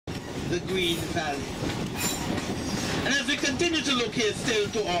the Green Valley. And as we continue to look here still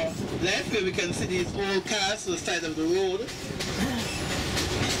to our left, where we can see these old cars to the side of the road.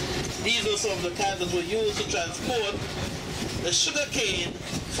 These are some of the cars that were used to transport the sugar cane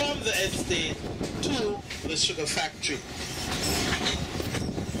from the estate to the sugar factory.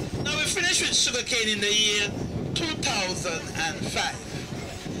 Now we finished with sugar cane in the year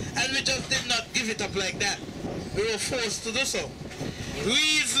 2005. And we just did not give it up like that. We were forced to do so.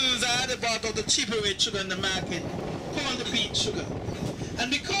 Reasons are they bought out the cheaper rate sugar in the market, called the beet sugar. And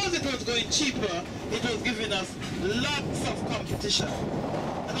because it was going cheaper, it was giving us lots of competition.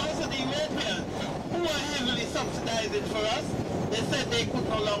 And also the Europeans, who were heavily subsidizing for us, they said they could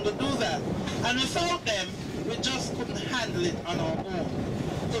no longer do that. And without them, we just couldn't handle it on our own.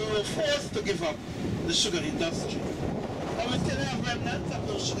 So we were forced to give up the sugar industry. But we still have remnants of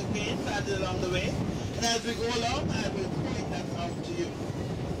those sugar canes added along the way. And as we go along, I will point that out to you.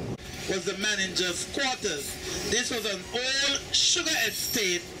 Was the manager's quarters. This was an old sugar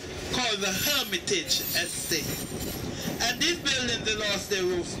estate called the Hermitage Estate. And these buildings, they lost their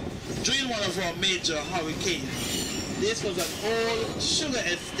roof during one of our major hurricanes. This was an old sugar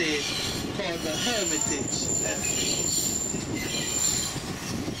estate called the Hermitage Estate.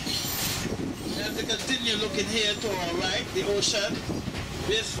 As we continue looking here to our right, the ocean,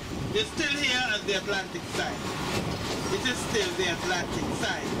 we're still here on the Atlantic side. It is still the Atlantic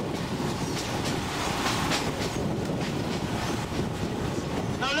side.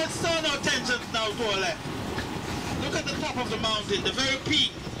 Now let's turn our attention now to our left. Look at the top of the mountain, the very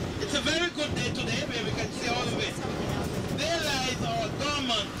peak. It's a very good day today where we can see all of it. There lies our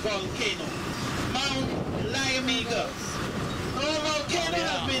dormant volcano, Mount Lyamiga. Our volcano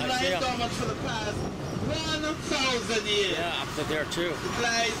has been lying dormant for the past 1,000 years. Yeah, up to there too. It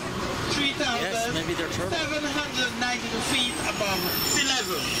lies 3,792 feet above sea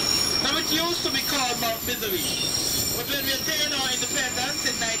level. Now it used to be called Mount Misery, but when we attained our independence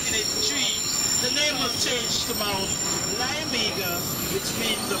in 1983, the name was changed to Mount Lyamiga, which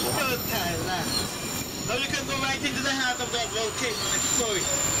means the fertile land. Now you can go right into the heart of that volcano and explore it.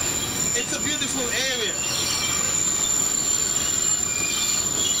 It's a beautiful area.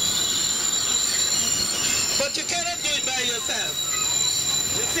 But you cannot do it by yourself.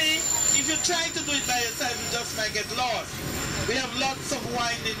 You see, if you try to do it by yourself, you just might get lost. We have lots of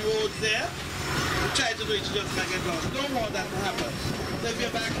winding roads there. You try to do it, you just might get lost. Don't want that to happen. So if you're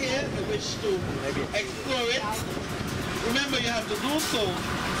back here, you wish to explore it, remember you have to do so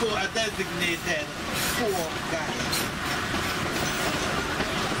for a designated tour guide.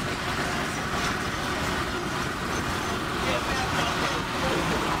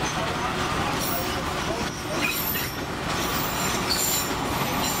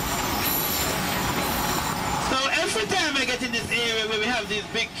 Every time I get in this area where we have these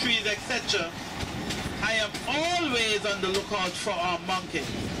big trees, etc., I am always on the lookout for our monkeys,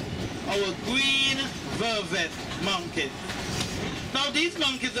 our green vervet monkeys. Now these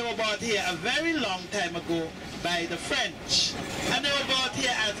monkeys were brought here a very long time ago by the French, and they were brought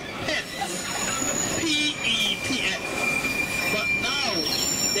here as pets, P-E-T-S. But now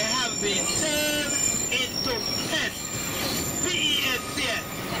they have been turned into pets, P-E-S-T-S.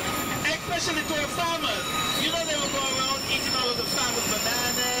 Especially to our farmers. You know they will go around eating all of the farmers'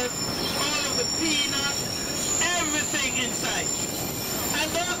 bananas, all of the peanuts, everything inside. And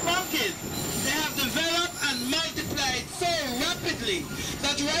those monkeys, they have developed and multiplied so rapidly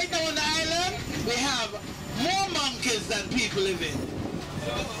that right now on the island, we have more monkeys than people live in.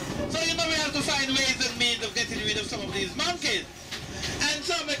 So you know we have to find ways and means of getting rid of some of these monkeys. And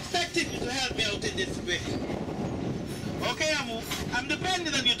so I'm expecting you to help me out in this way. Okay, I'm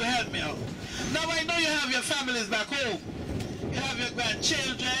depending on you to help me out. Now I know you have your families back home. You have your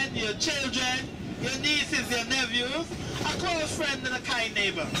grandchildren, your children, your nieces, your nephews, a close friend and a kind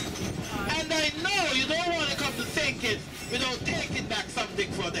neighbor. And I know you don't want to come to St. Kitts without taking back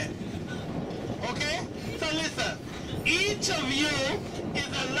something for them. Okay? So listen, each of you is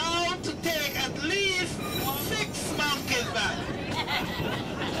allowed to take at least 6 monkeys back.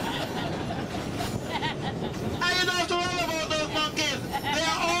 And you don't have to worry about those monkeys. They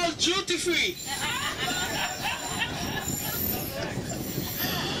are all duty-free.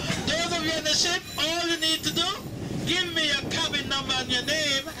 Those of you in the ship, all you need to do, give me your cabin number and your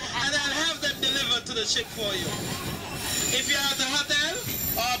name, and I'll have them delivered to the ship for you. If you're at a hotel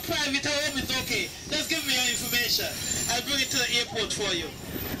or a private home, it's okay. Just give me your information. I'll bring it to the airport for you.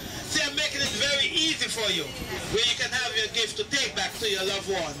 See, I'm making it very easy for you, where you can have your gift to take back to your loved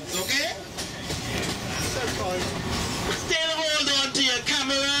ones, okay? Still hold on to your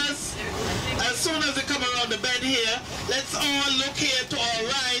cameras. As soon as we come around the bend here, let's all look here to our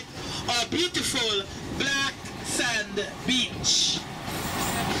right. sand beach.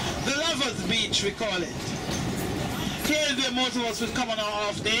 The Lovers Beach, we call it. Here's where most of us will come on our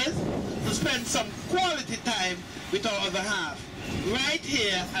off days to spend some quality time with our other half. Right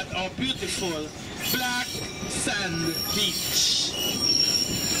here at our beautiful black sand beach.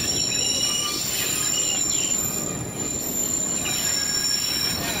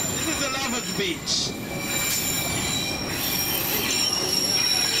 This is the Lovers Beach.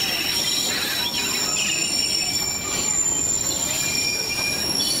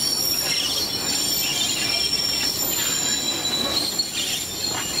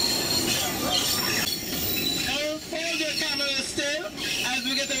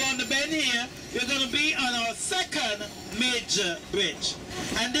 We're going to be on our second major bridge.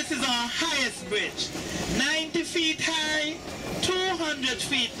 And this is our highest bridge. 90 feet high, 200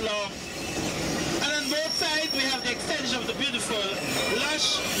 feet long. And on both sides we have the extension of the beautiful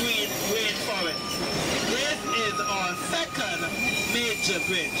lush green rainforest. This is our second major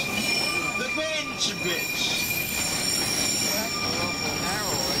bridge. The Grange Bridge.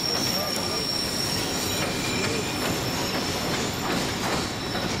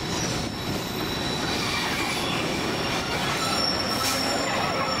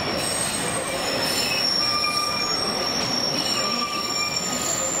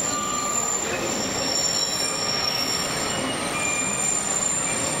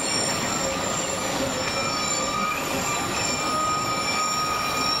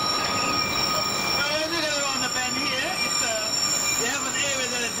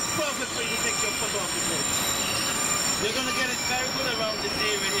 You're going to get it very good around this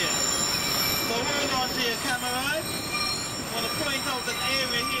area here. So hold on to your cameras. I want to point out an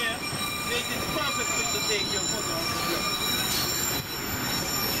area here where it is perfect for you to take your photo of the bridge.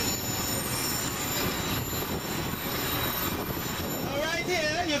 Alright,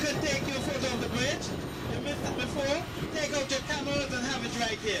 here you can take your photo of the bridge. You missed it before. Take out your cameras and have it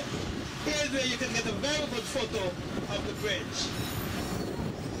right here. Here's where you can get a very good photo of the bridge.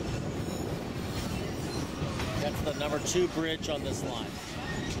 That's the number 2 bridge on this line.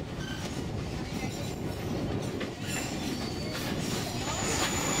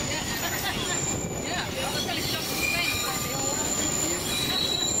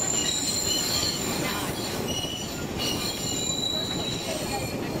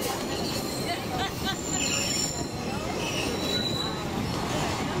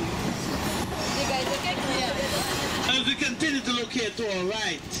 As we continue to look here to our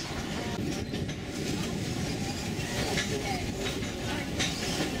right,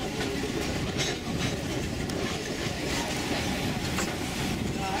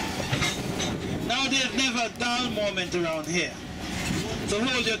 now there's never a dull moment around here. So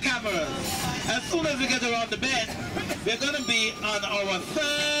hold your cameras. As soon as we get around the bend, we're going to be on our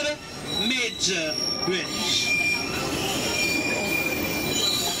third major bridge.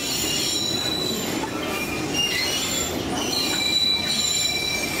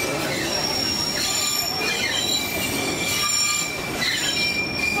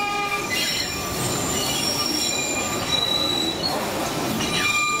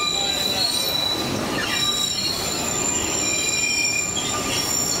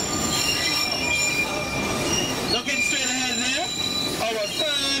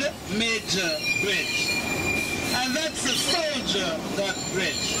 Major bridge, and that's the Soldier Gut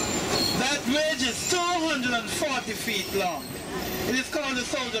Bridge. That bridge is 240 feet long. It is called the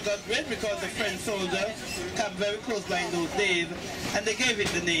Soldier Gut Bridge because the French soldiers came very close by in those days, and they gave it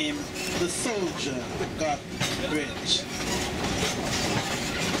the name the Soldier Gut Bridge.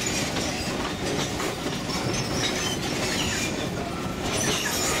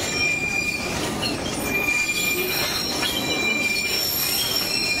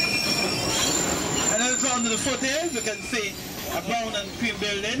 Under the foothills, you can see a brown and cream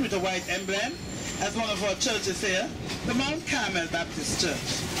building with a white emblem. That's one of our churches here, the Mount Carmel Baptist Church.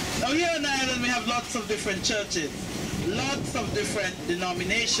 Now here on the island we have lots of different churches, lots of different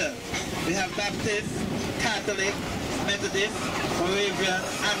denominations. We have Baptist, Catholic, Methodist, Moravian,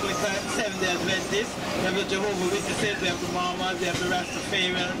 Anglican, Seventh-day Adventist. We have the Jehovah's Witnesses, we have the Mormons, we have the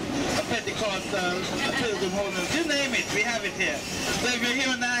Rastafarian, a Pentecostal, a Pilgrim Holiness, you name it, we have it here. So if you're here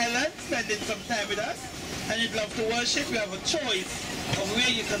on the island, spending some time with us, and you'd love to worship, you have a choice of where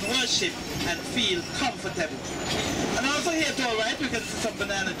you can worship and feel comfortable. And also here to our right, we can see some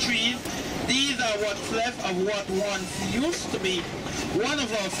banana trees. These are what's left of what once used to be one of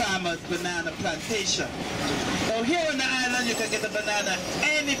our farmers' banana plantation. So here on the island, you can get a banana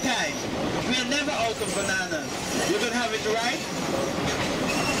anytime. We're never out of bananas. You can have it right,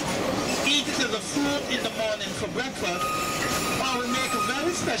 eat it as a fruit in the morning for breakfast, or we make a very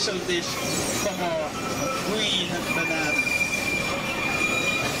very special dish from our green banana.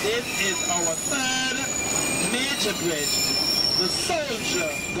 This is our third major bridge, the Soldier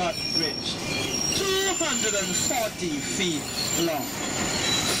Gut Bridge, 240 feet long.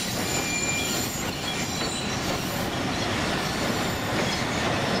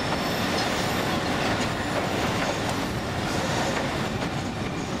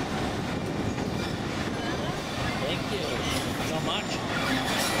 Thank you so much.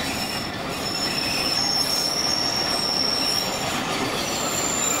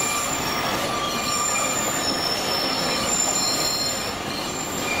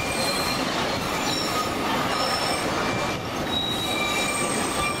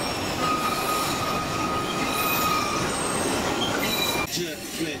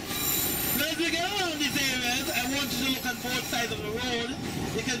 Now as we get around these areas, I want you to look on both sides of the road.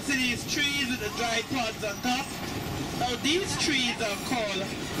 You can see these trees with the dry pods on top. Now these trees are called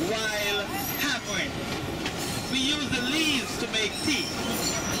wild hammering. We use the leaves to make tea.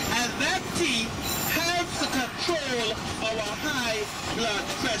 And that tea helps to control our high blood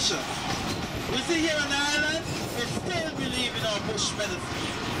pressure. We see here on the island, we still believe in our bush medicine.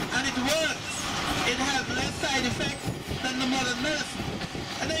 And it works. It has less side effects than the modern medicine.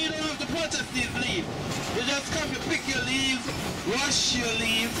 And then you don't have to purchase these leaves. You just come, you pick your leaves, wash your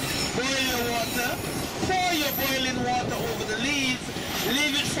leaves, boil your water, pour your boiling water over the leaves,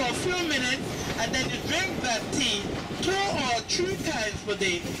 leave it for a few minutes, and then you drink that tea 2 or 3 times per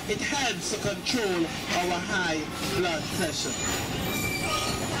day. It helps to control our high blood pressure.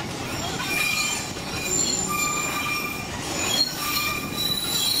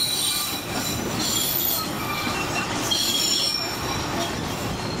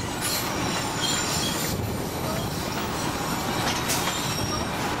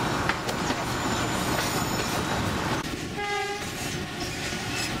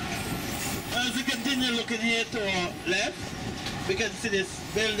 Looking here to our left, we can see this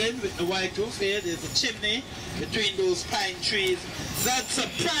building with the white roof here. There's a chimney between those pine trees. That's a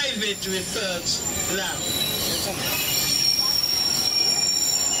private research lab.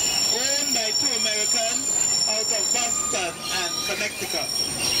 Owned by 2 Americans out of Boston and Connecticut.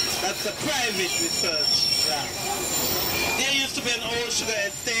 That's a private research lab. There used to be an old sugar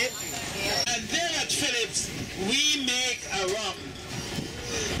estate. And there at Phillips, we make a rum.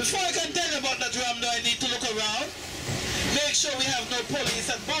 Before I can tell you about that rum, though, I need to look around. Make sure we have no police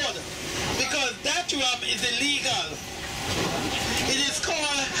on board. Because that rum is illegal. It is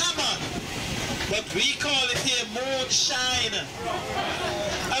called hammer. But we call it here moonshine.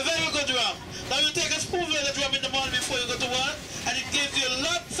 A very good rum. Now you take a spoonful of that rum in the morning before you go to work, and it gives you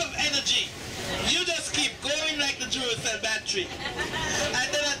lots of energy. You just keep going like the Duracell battery. And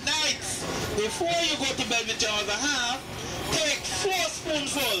then at night, before you go to bed with your other half, take 4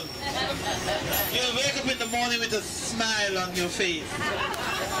 spoonfuls. You'll wake up in the morning with a smile on your face.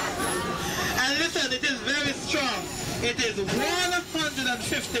 And listen, it is very strong. It is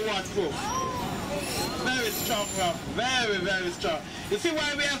 151 proof. Very strong rum. Very, very strong. You see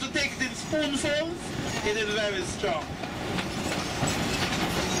why we have to take it in spoonfuls? It is very strong.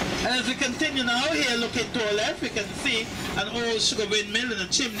 And as we continue now, here looking to our left, we can see an old sugar windmill in a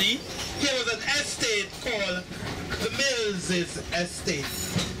chimney. Here was an estate called the Mills' estate.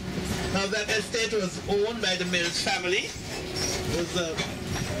 Now that estate was owned by the Mills family. It was the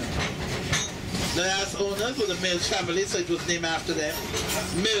last owners were the Mills family, so it was named after them.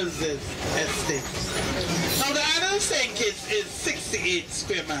 Mills' estate. Now the island of St. Kitts is 68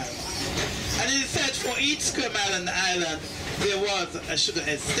 square miles. And it is said for each square mile on the island, there was a sugar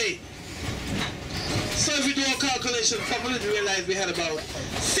estate. So if we do a calculation, probably we realize we had about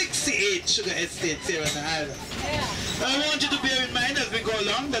 68 sugar estates here on the island. I want you to bear in mind as we go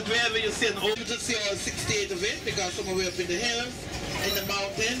along that wherever you see an open, to see all 68 of it, because some of it up in the hills, in the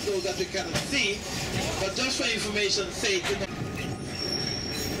mountains, those that we cannot see. But just for information's sake, you know.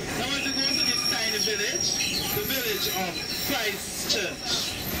 Now as we go to this tiny village, the village of Christ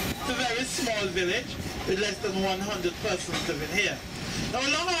Church. It's a very small village with less than 100 persons living here. Now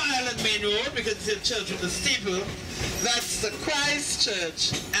along our island main road, we can see a church with a steeple. That's the Christ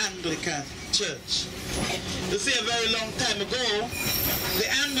Church Anglican Church. You see, a very long time ago, the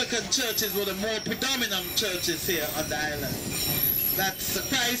Anglican churches were the more predominant churches here on the island. That's the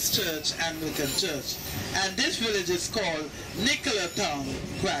Christ Church Anglican Church. And this village is called Nicolatown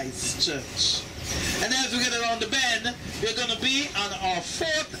Christ Church. And as we get around the bend, we're going to be on our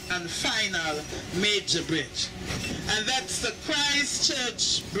 4th and final major bridge. And that's the Christ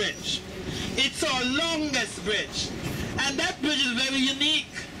Church Bridge. It's our longest bridge. And that bridge is very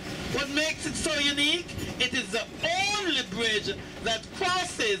unique. What makes it so unique? It is the only only bridge that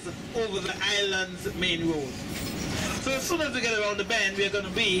crosses over the island's main road. So as soon as we get around the bend, we're going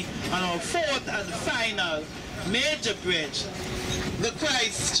to be on our fourth and final major bridge, the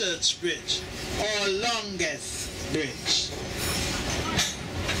Christchurch Bridge, or longest bridge.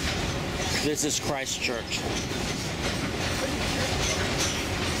 This is Christchurch.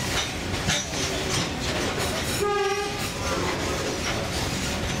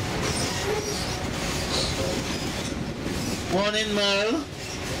 Morning, Merle.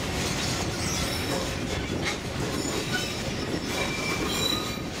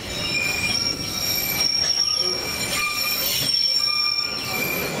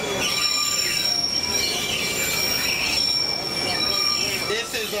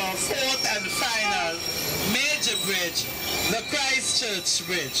 This is our fourth and final major bridge, the Christchurch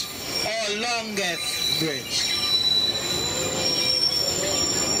Bridge, or longest bridge.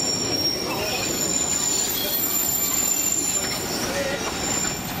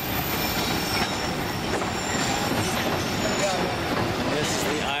 This is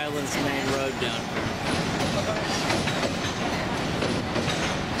the island's main road down.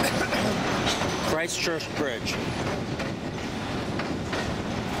 Christchurch Bridge.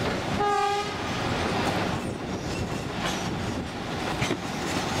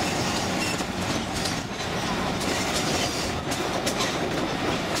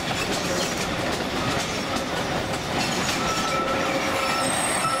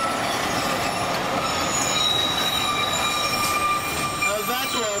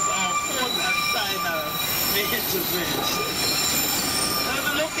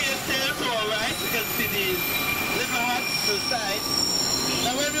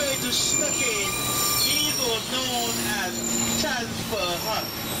 Now when we were to sugarcane, these were known as transfer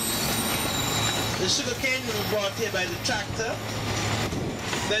huts. The sugarcane was brought here by the tractor,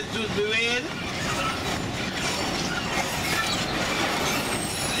 then to the rain,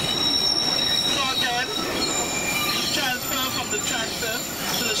 sorted, transfer from the tractor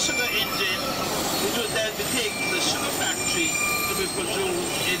to the sugar engine, which would then be taken to the sugar factory to be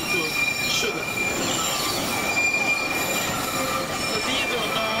produced into sugar. These are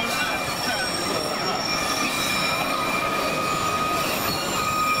known as transfer huts.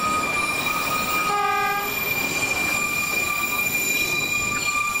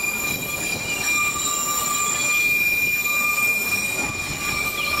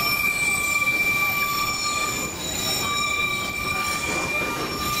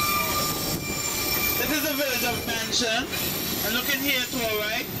 This is a village of mansion, and looking here to our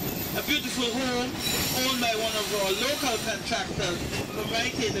right, a beautiful home owned by one of our local contractors from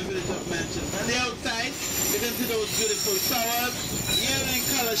right here in the village of Manchester. On the outside, you can see those beautiful flowers, yellow in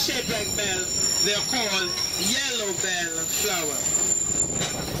color, shaped like bells. They are called yellow bell flowers.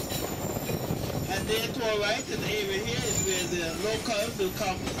 And there to our right, in the area here, is where the locals will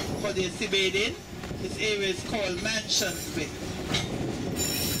come for their sea bathing. This area is called Mansions Bay.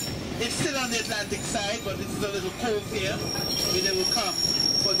 It's still on the Atlantic side, but this is a little cove here where they will come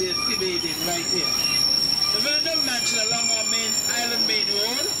for their sea bathing right here. The village of Manchester along our island main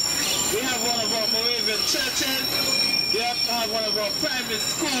road. We have one of our Moravian churches. We have one of our primary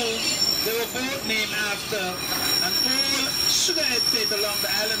schools. They were both named after an old sugar estate along the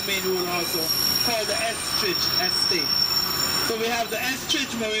island main road also called the Estridge Estate. So we have the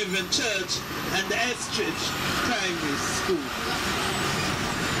Estridge Moravian Church and the Estridge Primary School.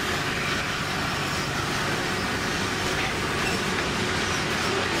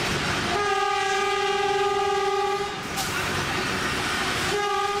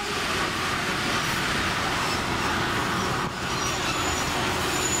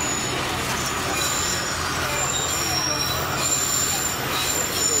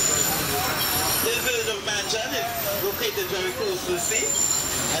 Located very close to the sea.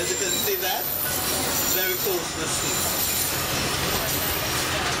 As you can see that, very close to the sea.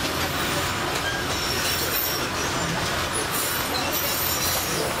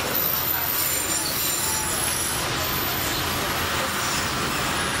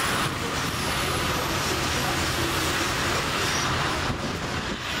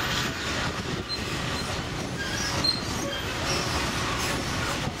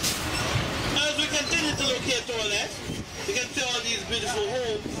 As we continue to locate to our left, you can see all these beautiful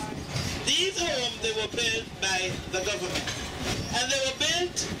homes. These homes, they were built by the government. And they were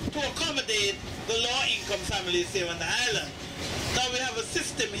built to accommodate the low-income families here on the island. Now we have a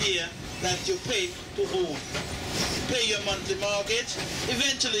system here that you pay to own. You pay your monthly mortgage.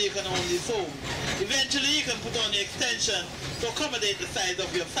 Eventually you can own this home. Eventually you can put on the extension to accommodate the size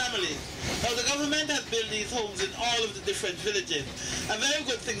of your family. Now the government has built these homes in all of the different villages. A very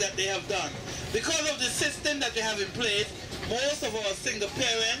good thing that they have done. Because of the system that we have in place, most of our single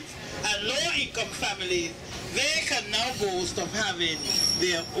parents and low-income families, they can now boast of having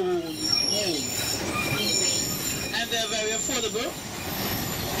their own home. And they're very affordable.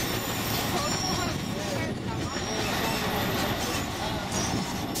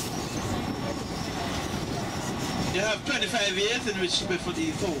 You have 25 years in which to pay for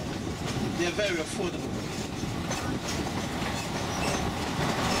these homes. They're very affordable.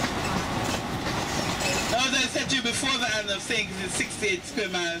 Now, as I said to you before, the island of St. Kitts is 68 square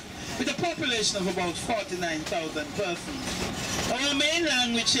miles with a population of about 49,000 persons. Our main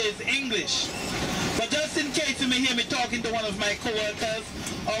language is English. But just in case you may hear me talking to one of my co-workers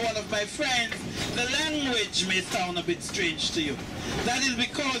or one of my friends, the language may sound a bit strange to you. That is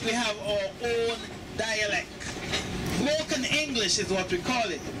because we have our own dialect. Broken English is what we call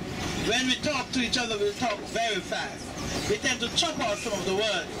it. When we talk to each other, we talk very fast. We tend to chop out some of the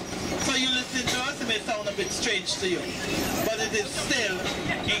words. So you listen to us, it may sound a bit strange to you, but it is still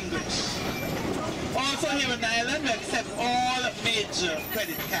English. Also here in Ireland, we accept all major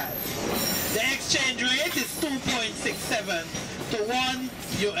credit cards. The exchange rate is 2.67 to $1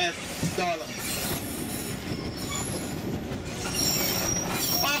 US.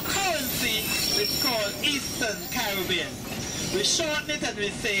 Our currency is called Eastern Caribbean. We shorten it and we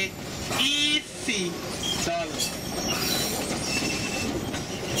say EC dollars.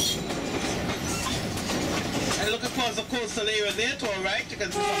 And looking across the coastal area there to our right, you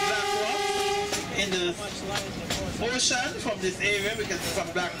can see some black rocks in the ocean. From this area, we can see some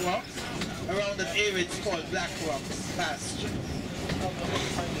black rocks. Around that area, it's called Black Rocks Pasture.